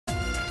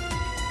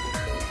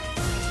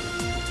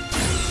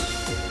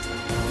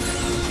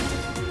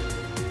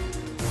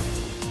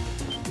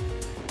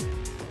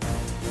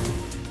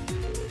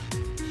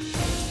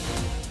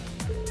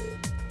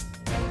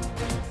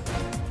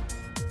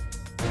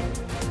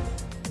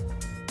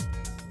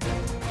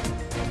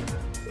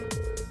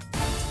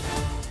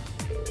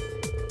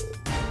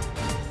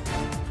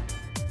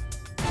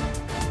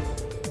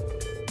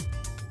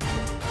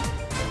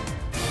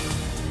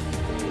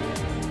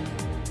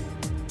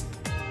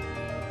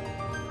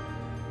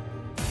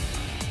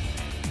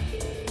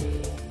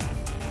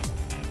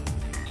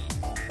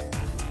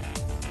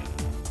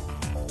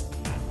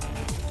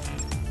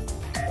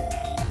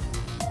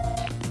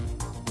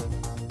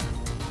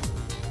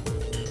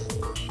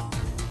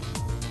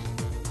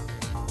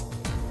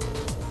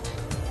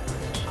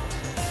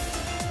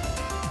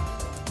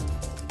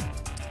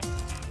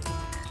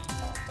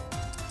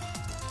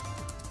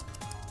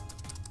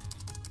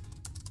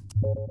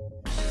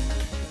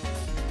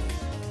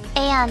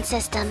Aeon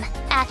system,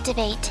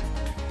 activate.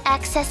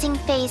 Accessing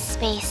phase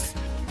space.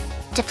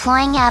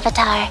 Deploying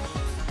avatar.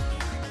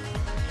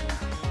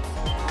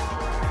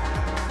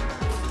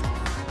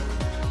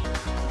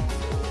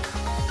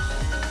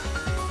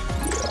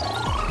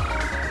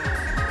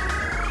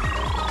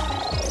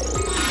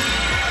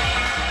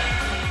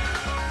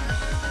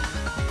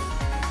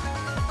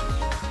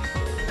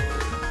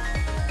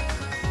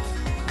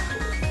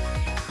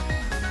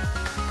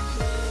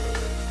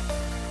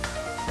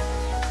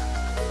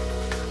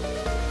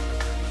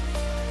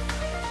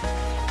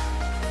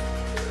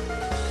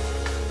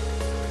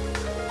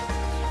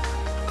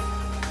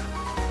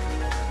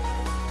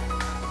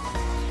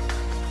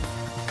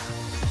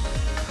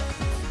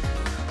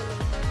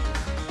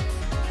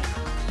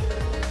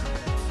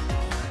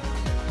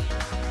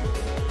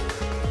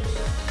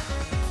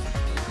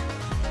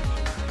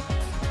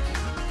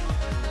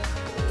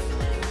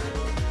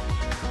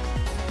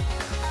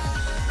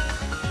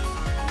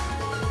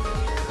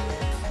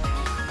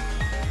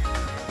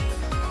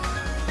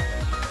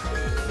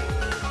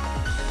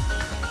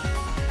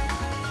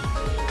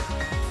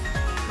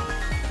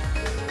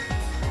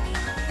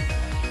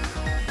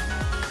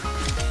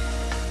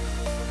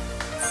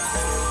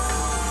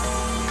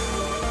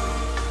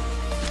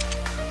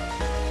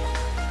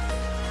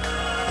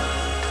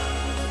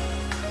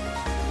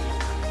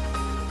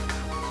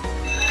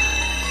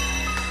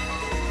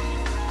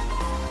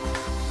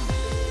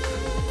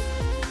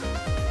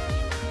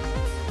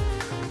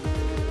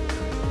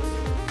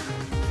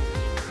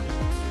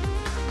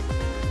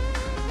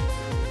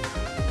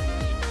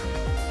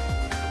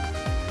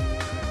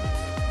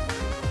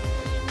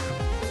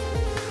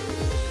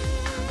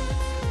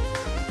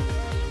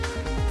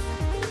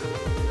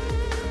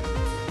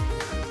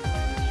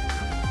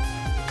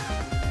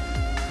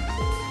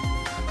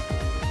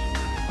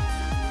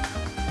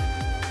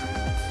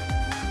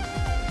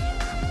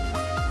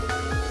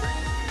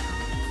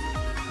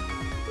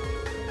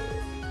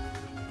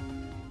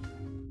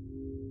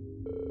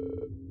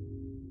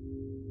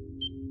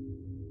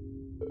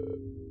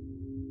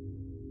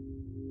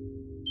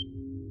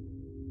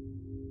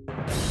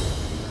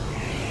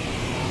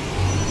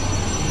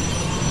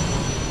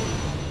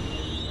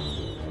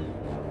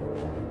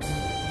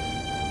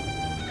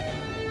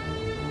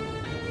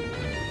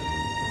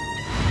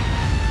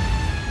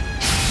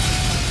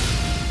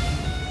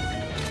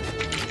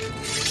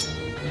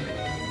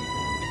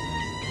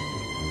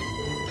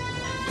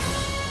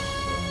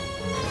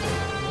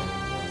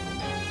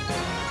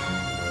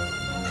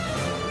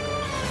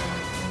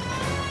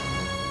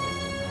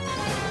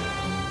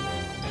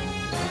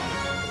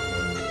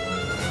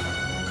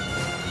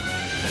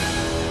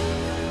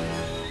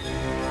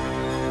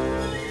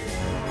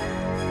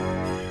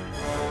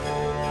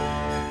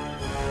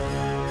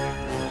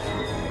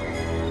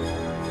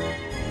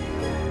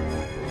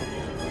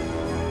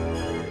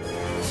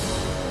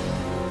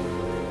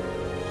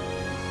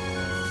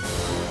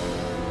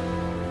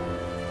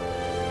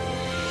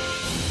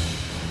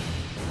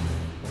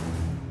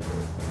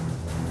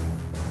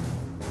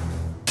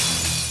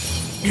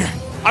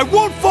 I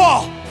won't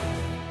fall!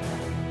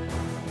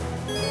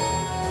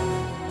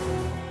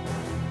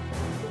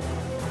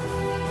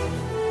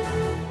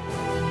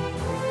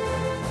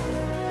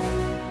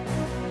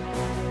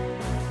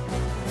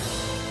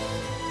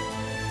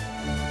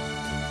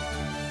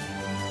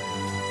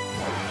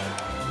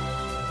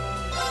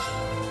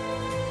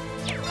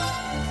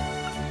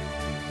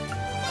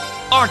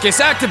 Arcus,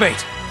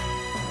 activate!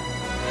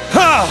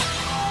 Ha!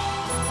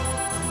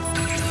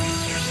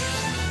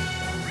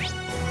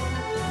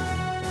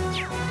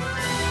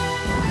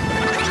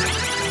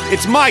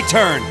 It's my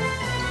turn!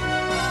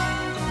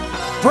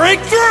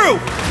 Break through!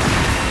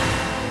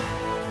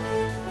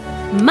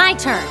 My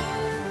turn.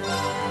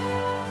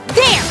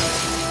 There!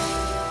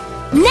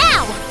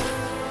 Now!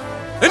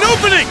 An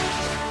opening!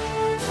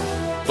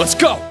 Let's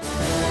go!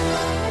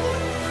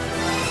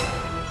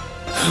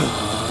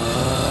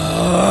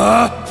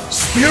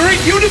 Spirit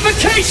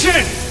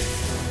unification!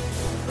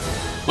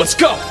 Let's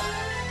go!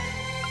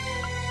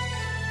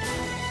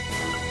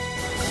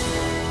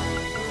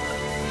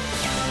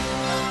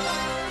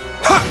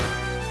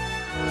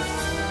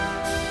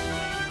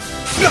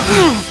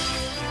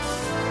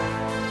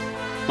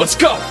 Let's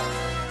go!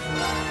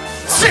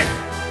 Sit!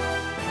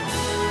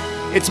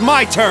 It's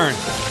my turn!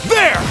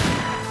 There!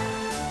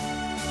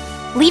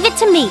 Leave it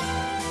to me.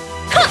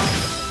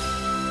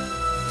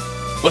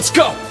 Let's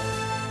go!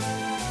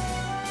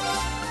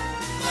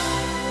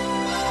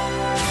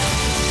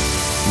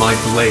 My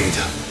blade,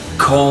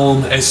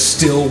 calm as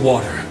still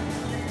water.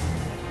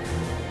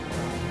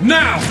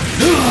 Now!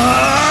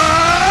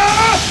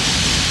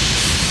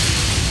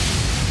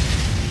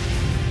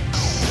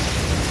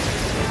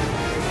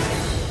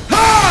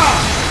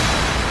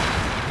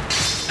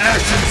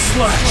 Action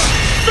slash!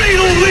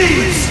 Fatal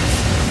leaves!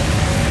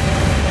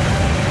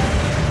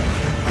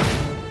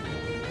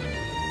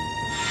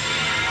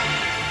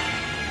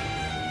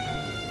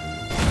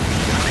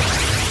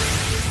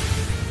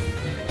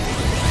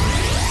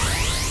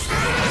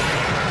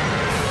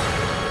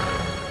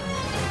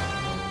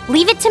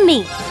 Leave it to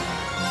me.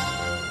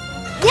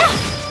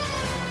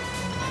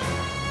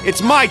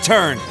 It's my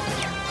turn!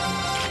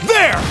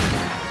 There!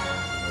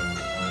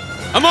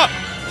 I'm up!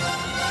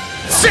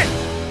 Sit!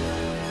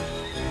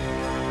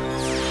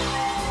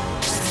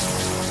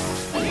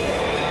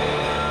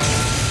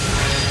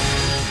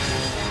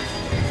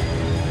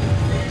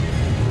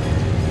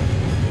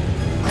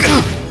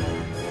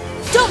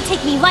 Don't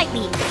take me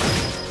lightly!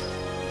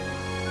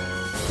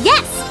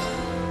 Yes!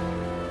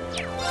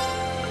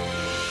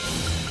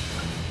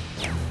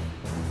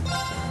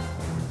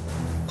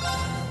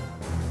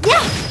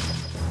 Yeah!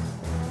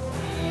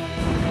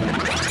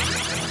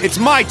 It's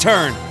my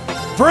turn!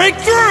 Break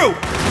through!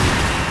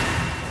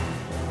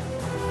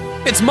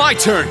 It's my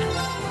turn!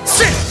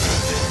 Sit!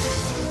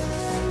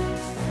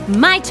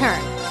 My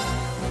turn!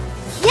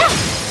 Yeah!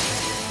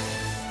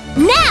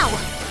 Now!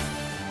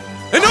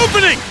 An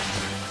opening!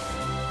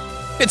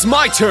 It's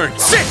my turn!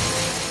 Sit!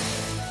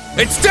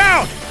 It's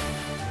down!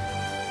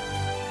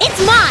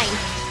 It's mine!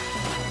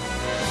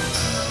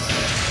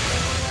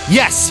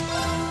 Yes!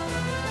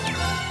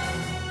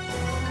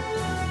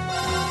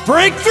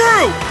 Break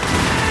through!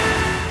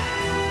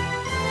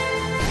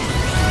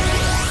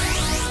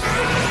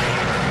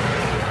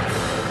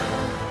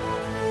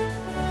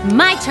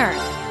 My turn!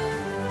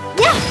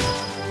 Yeah!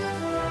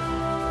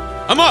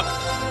 I'm up!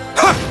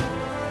 Ha!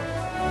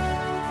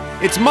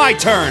 It's my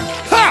turn!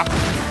 Ha!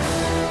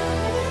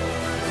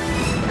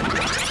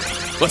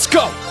 Let's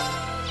go!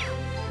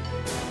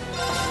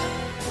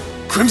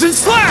 Crimson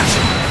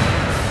Slash!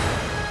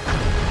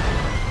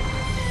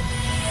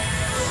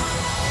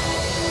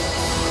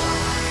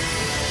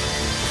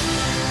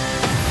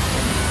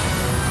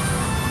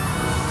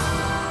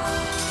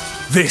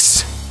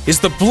 This is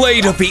the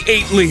blade of the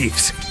 8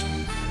 leaves!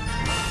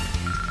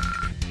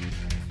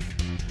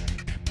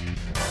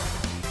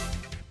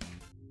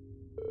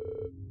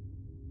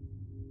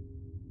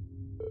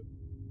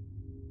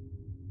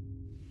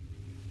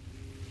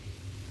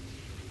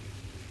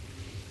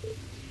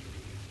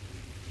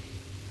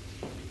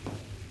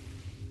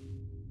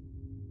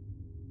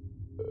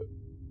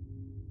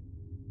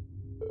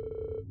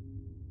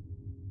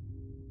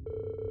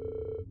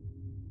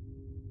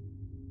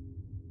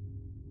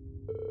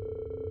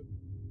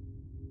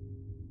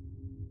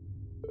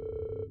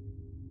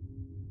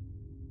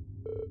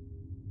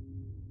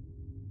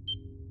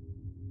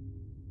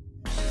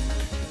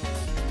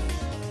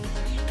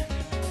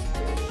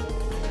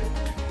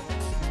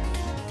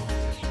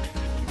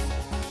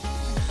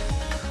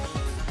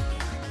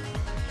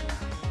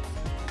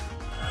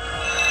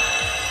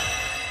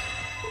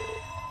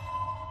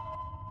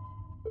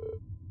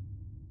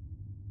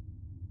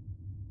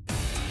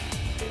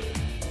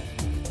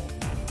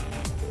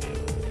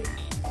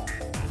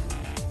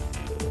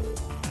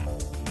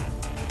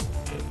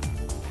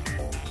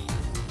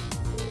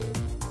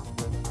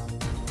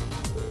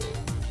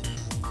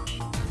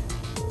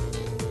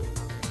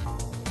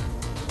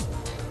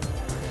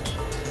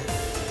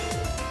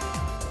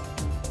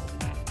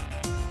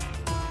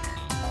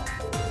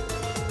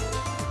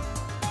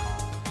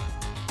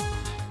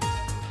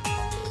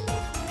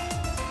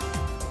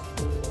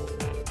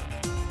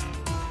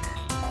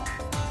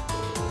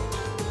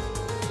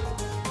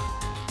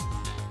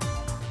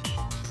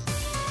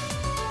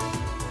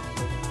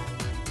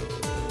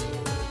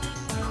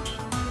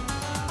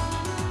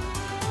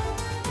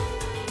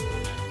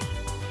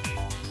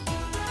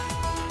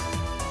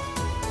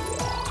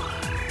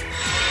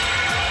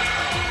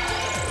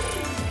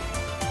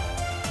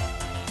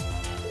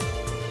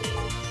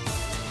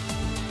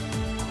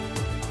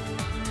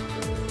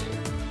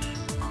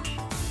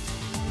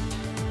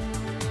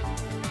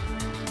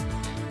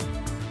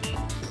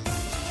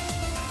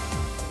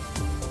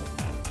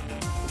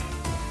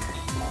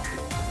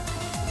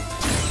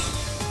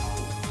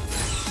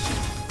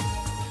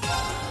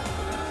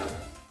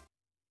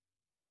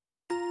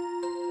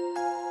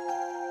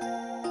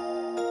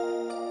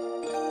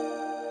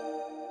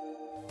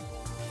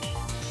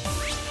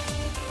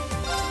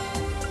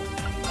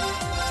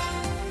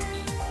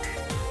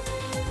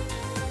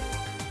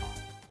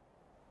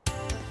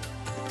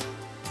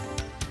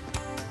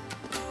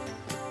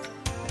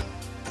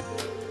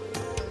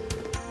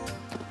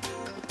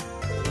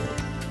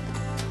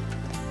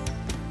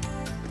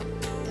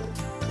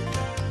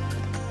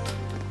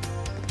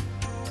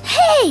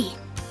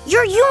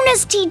 You're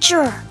Yuna's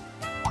teacher!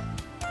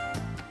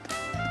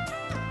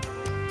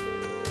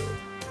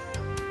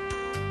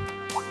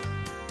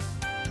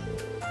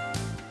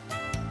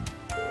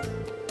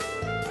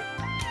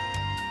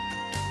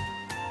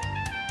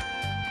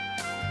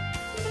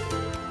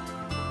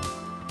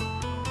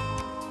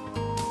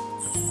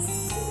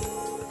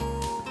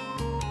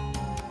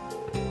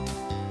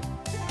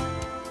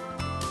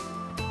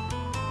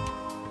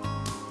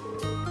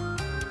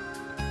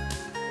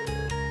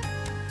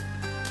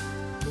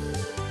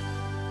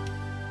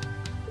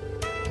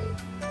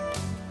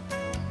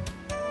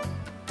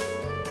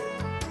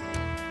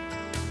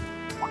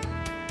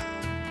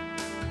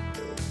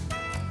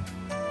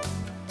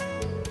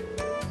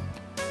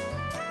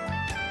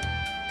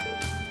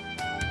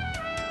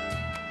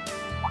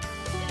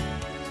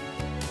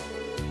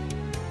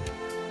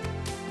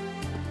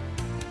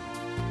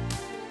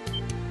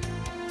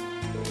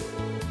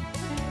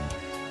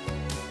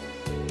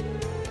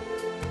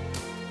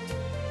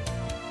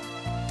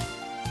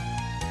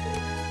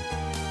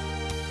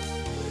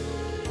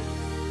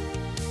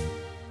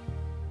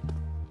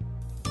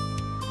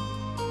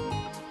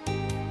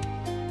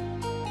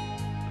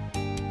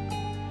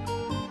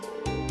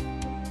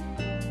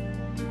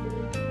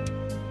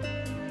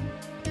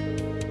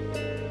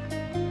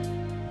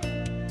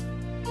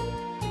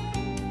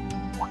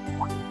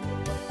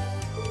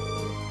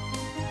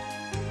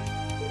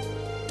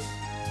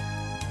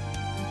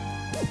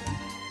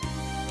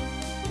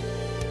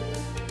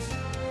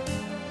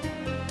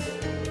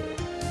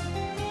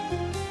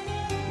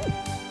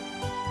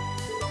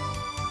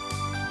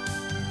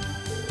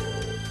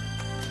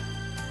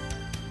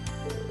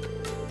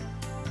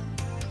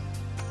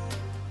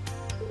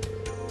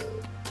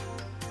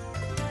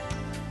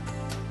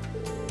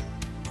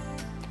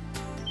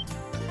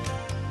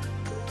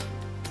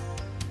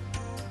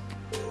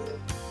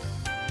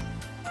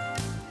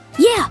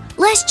 Yeah,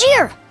 last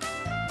year.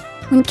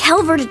 When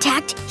Calvert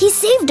attacked, he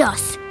saved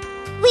us.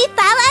 We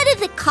fell out of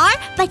the car,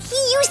 but he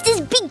used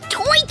his big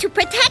toy to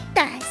protect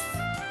us.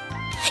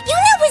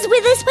 Yuna was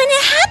with us when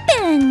it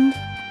happened.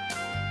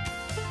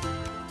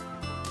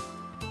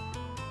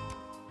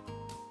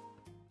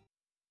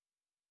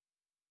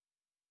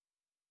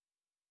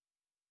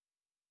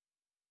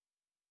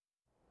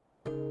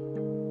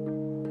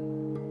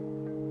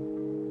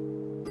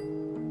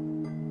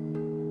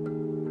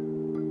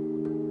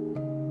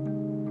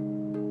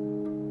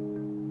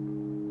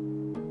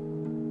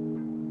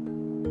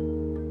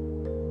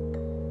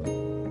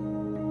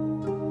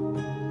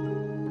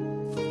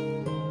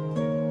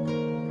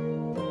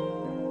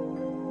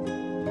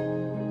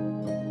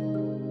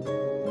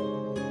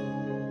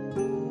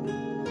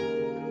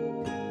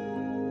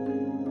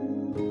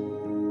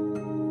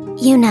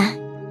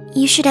 Yuna,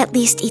 you should at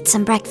least eat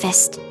some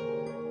breakfast.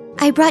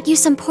 I brought you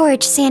some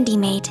porridge Sandy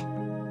made.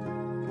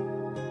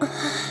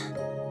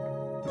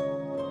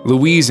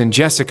 Louise and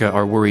Jessica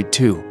are worried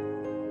too.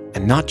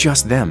 And not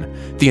just them,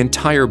 the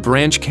entire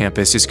branch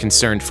campus is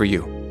concerned for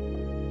you.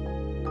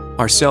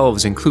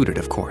 Ourselves included,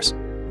 of course.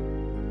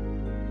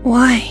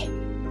 Why?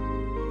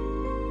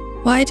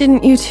 Why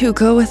didn't you two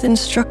go with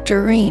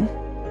Instructor Reen?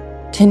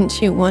 Didn't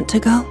you want to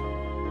go?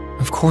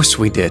 Of course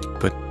we did,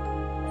 but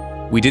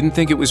we didn't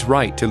think it was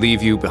right to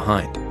leave you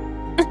behind.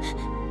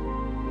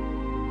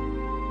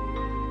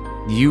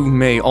 You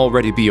may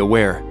already be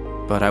aware,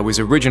 but I was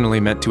originally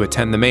meant to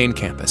attend the main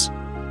campus.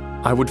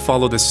 I would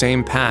follow the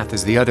same path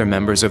as the other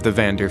members of the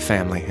Vander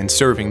family in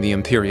serving the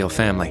Imperial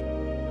family.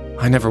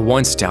 I never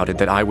once doubted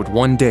that I would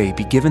one day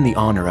be given the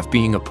honor of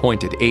being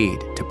appointed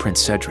aide to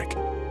Prince Cedric.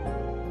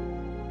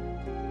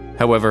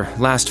 However,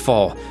 last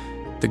fall,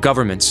 the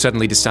government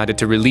suddenly decided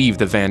to relieve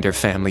the Vander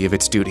family of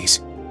its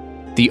duties.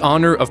 The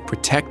honor of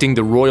protecting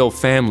the royal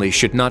family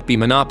should not be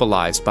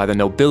monopolized by the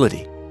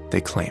nobility, they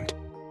claimed.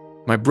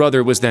 My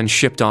brother was then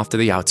shipped off to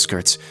the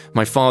outskirts,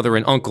 my father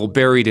and uncle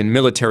buried in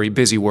military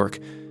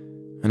busywork,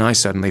 and I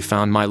suddenly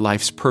found my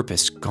life's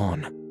purpose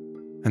gone.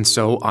 And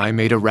so I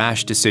made a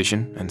rash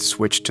decision and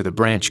switched to the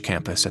branch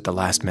campus at the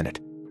last minute.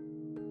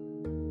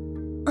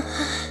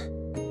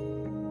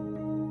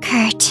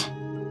 Kurt.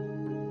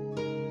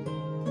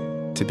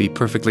 To be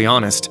perfectly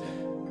honest,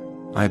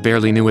 I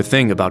barely knew a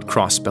thing about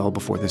Crossbell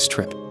before this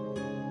trip.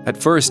 At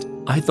first,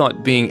 I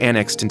thought being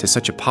annexed into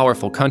such a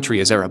powerful country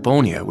as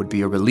Erebonia would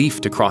be a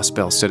relief to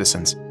Crossbell's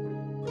citizens.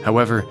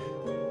 However,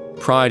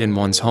 pride in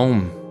one's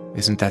home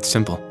isn't that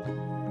simple.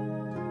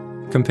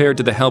 Compared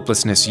to the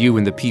helplessness you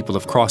and the people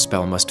of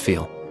Crossbell must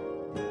feel,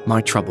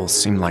 my troubles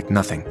seem like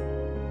nothing.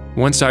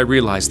 Once I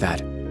realized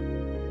that,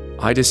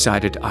 I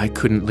decided I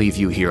couldn't leave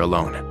you here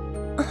alone.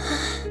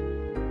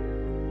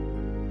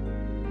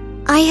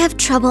 I have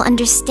trouble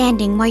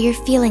understanding why you're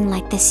feeling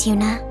like this,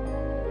 Yuna.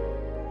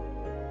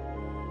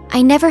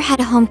 I never had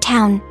a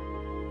hometown,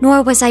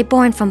 nor was I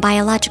born from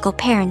biological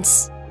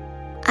parents.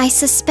 I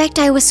suspect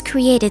I was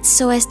created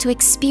so as to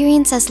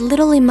experience as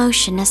little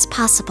emotion as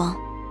possible.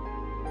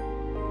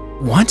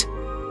 What?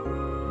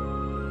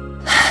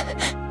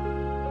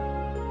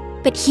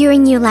 But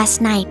hearing you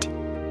last night,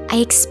 I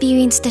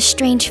experienced a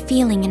strange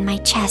feeling in my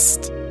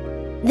chest.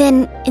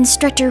 Then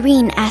Instructor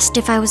Reen asked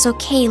if I was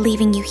okay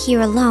leaving you here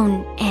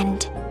alone,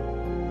 and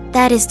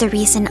that is the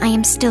reason I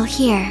am still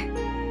here.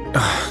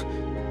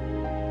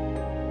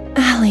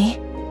 Allie.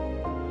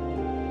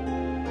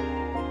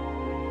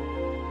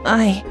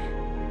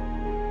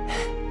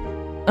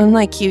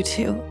 Unlike you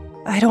two,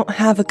 I don't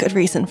have a good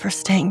reason for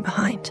staying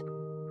behind.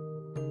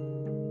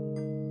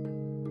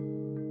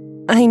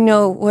 I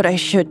know what I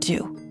should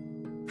do.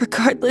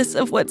 Regardless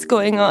of what's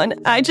going on,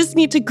 I just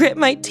need to grit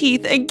my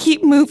teeth and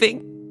keep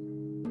moving.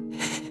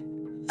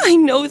 I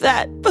know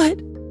that,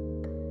 but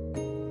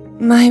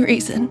my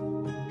reason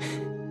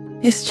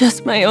is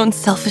just my own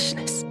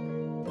selfishness.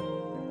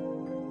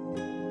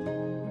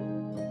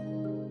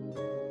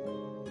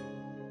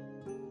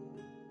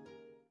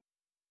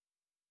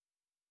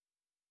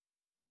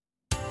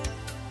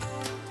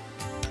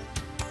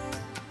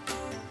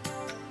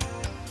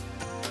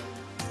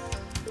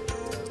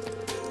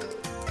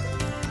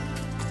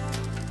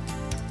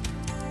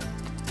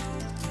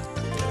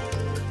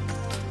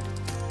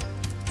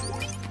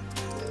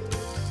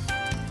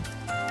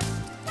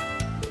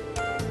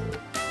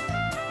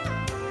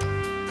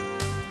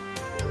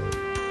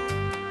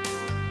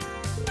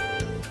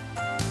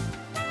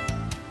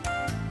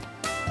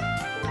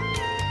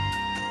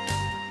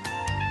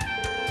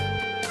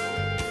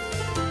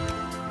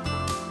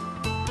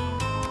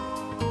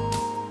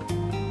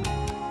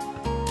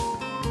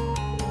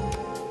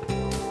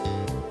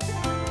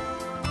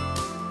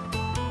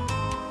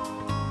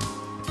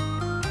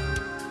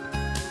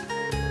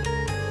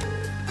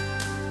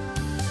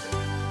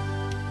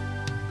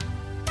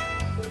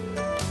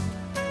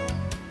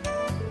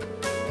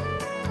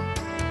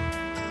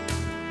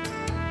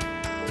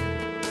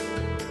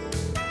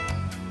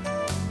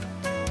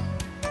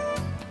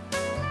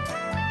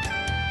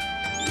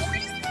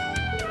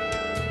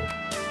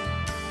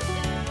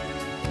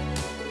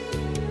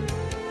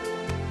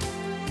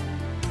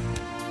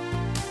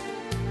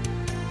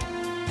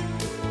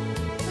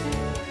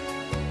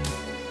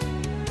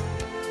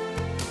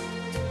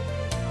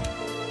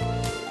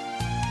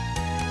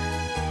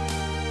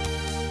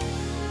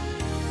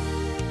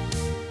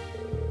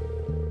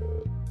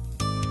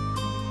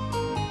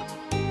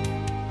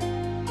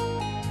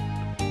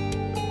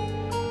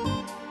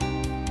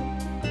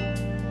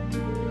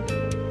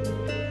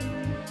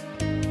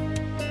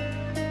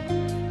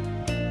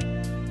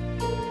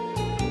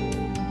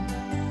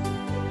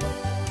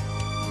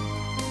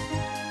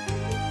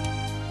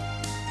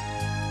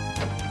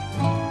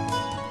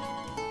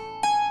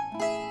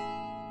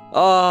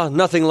 Ah,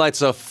 nothing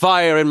lights a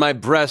fire in my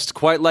breast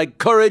quite like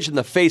courage in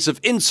the face of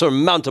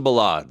insurmountable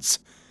odds.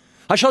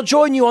 I shall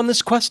join you on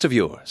this quest of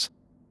yours.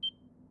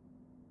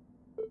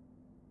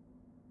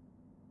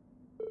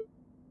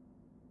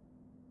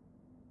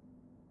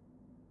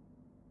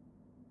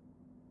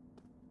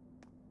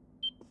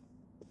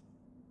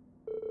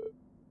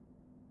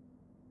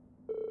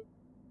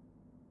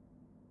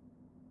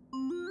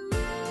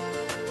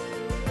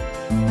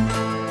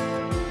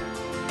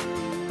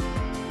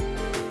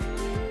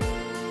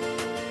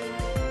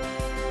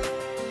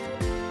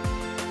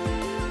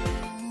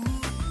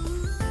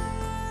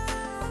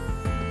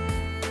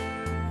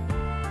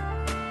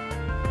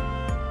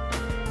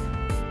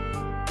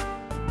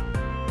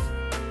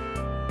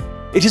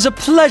 It is a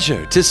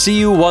pleasure to see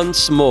you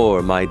once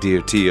more, my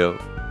dear Tio.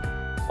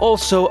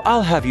 Also,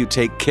 I'll have you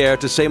take care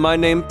to say my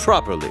name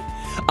properly.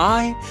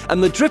 I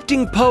am the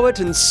drifting poet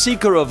and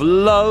seeker of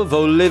love,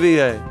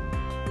 Olivier.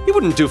 It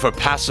wouldn't do for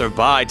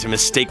passer-by to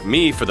mistake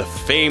me for the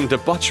famed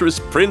debaucherous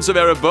Prince of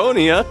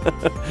Erebonia.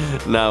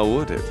 Now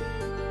would it?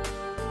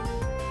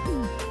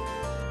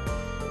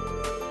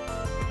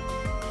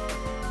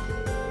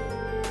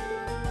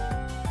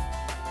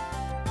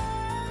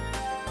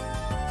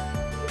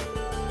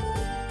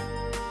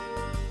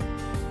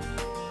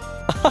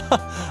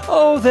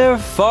 Oh, they're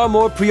far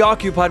more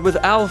preoccupied with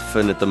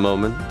Alphen at the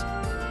moment.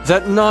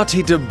 That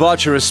naughty,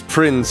 debaucherous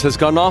prince has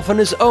gone off on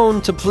his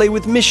own to play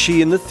with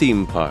Mishi in the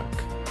theme park.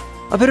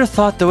 A bitter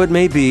thought though it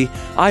may be,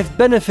 I've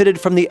benefited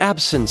from the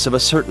absence of a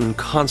certain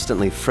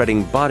constantly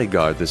fretting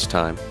bodyguard this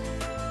time.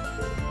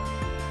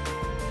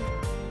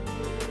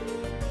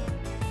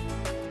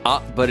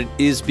 But it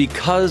is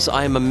because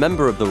I am a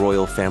member of the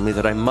royal family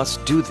that I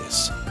must do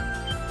this.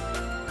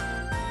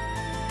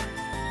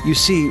 You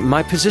see,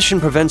 my position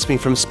prevents me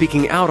from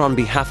speaking out on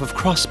behalf of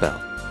Crossbell.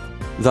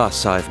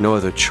 Thus, I've no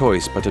other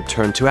choice but to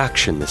turn to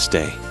action this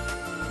day.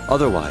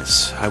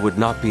 Otherwise, I would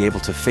not be able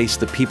to face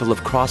the people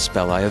of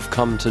Crossbell I have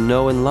come to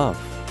know and love.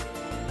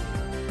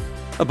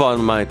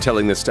 Upon my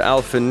telling this to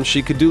Alphen,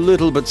 she could do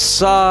little but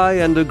sigh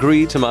and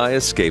agree to my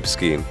escape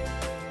scheme.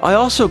 I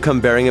also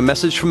come bearing a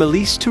message from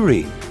Elise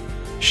Tureen.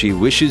 She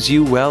wishes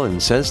you well and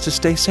says to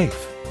stay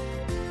safe.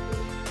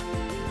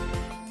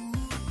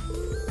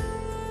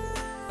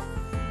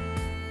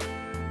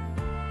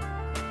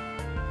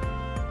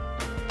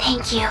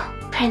 Thank you,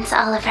 Prince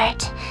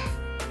Olivert.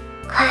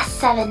 Class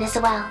 7 as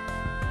well.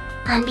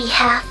 On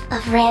behalf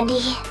of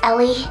Randy,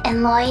 Ellie,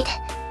 and Lloyd,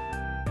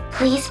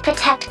 please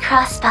protect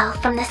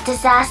Crossbell from this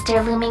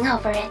disaster looming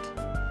over it.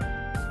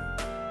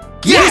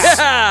 Yes!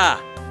 Yeah!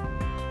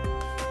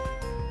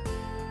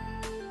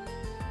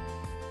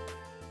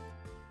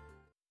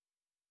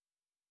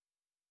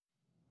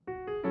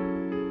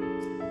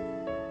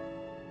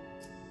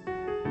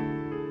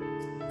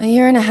 A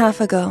year and a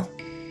half ago,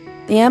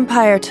 the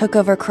Empire took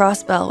over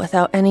Crossbell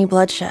without any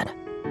bloodshed.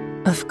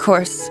 Of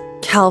course,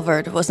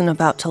 Calvard wasn't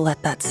about to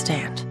let that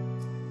stand.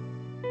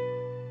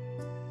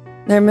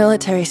 Their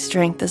military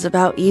strength is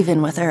about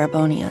even with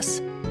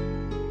Erebonia's.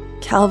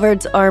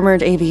 Calvard's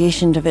armored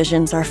aviation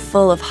divisions are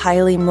full of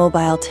highly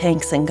mobile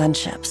tanks and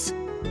gunships.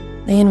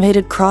 They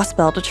invaded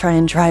Crossbell to try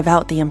and drive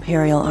out the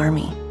Imperial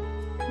Army.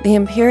 The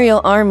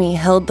Imperial Army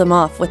held them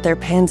off with their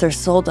Panzer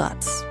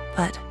Soldats,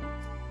 but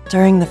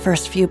during the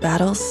first few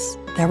battles,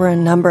 there were a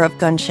number of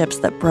gunships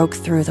that broke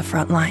through the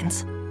front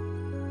lines.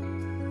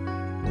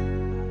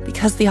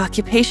 Because the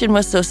occupation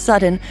was so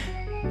sudden,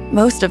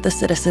 most of the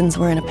citizens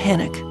were in a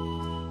panic.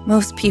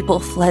 Most people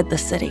fled the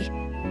city,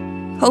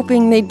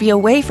 hoping they'd be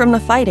away from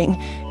the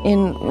fighting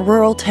in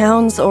rural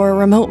towns or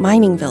remote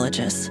mining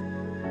villages.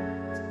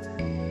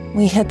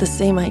 We had the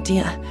same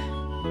idea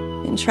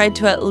and tried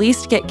to at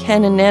least get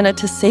Ken and Nana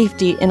to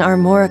safety in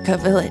Armorica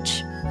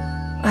village.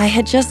 I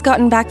had just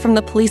gotten back from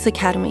the police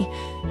academy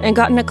and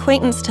got an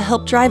acquaintance to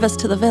help drive us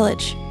to the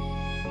village.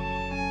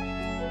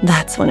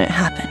 That's when it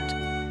happened.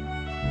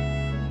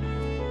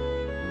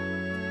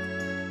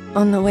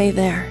 On the way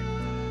there,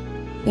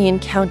 we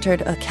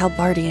encountered a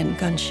Calbardian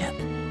gunship.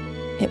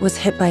 It was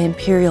hit by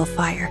Imperial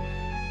fire,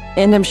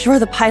 and I'm sure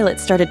the pilot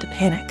started to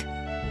panic.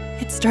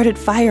 It started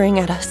firing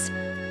at us.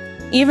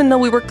 Even though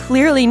we were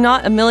clearly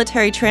not a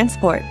military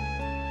transport,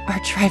 our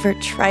driver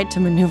tried to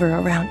maneuver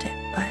around it,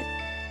 but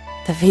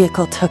the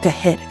vehicle took a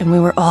hit and we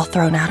were all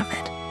thrown out of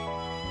it.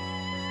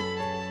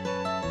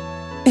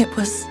 It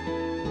was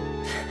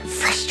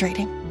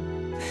frustrating.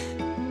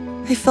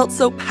 I felt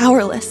so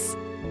powerless.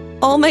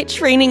 All my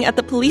training at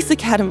the police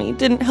academy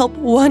didn't help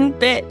one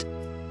bit.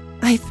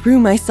 I threw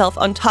myself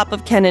on top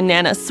of Ken and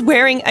Nana,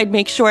 swearing I'd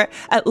make sure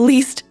at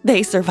least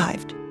they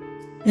survived.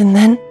 And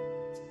then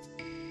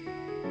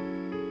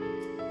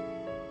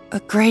a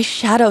gray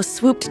shadow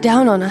swooped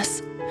down on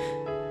us.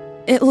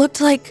 It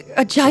looked like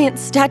a giant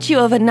statue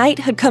of a knight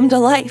had come to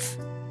life.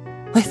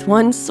 With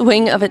one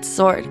swing of its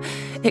sword,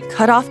 it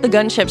cut off the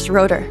gunship's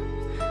rotor,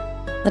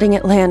 letting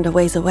it land a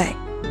ways away.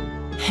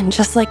 And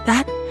just like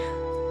that,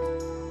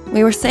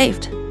 we were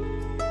saved.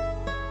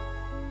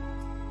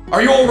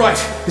 Are you all right?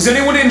 Is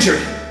anyone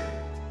injured?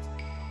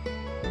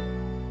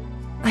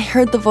 I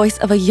heard the voice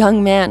of a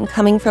young man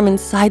coming from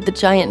inside the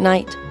giant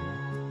knight.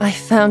 I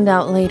found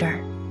out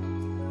later.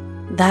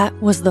 That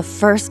was the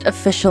first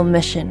official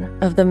mission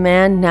of the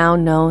man now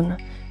known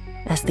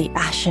as the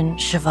Ashen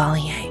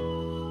Chevalier.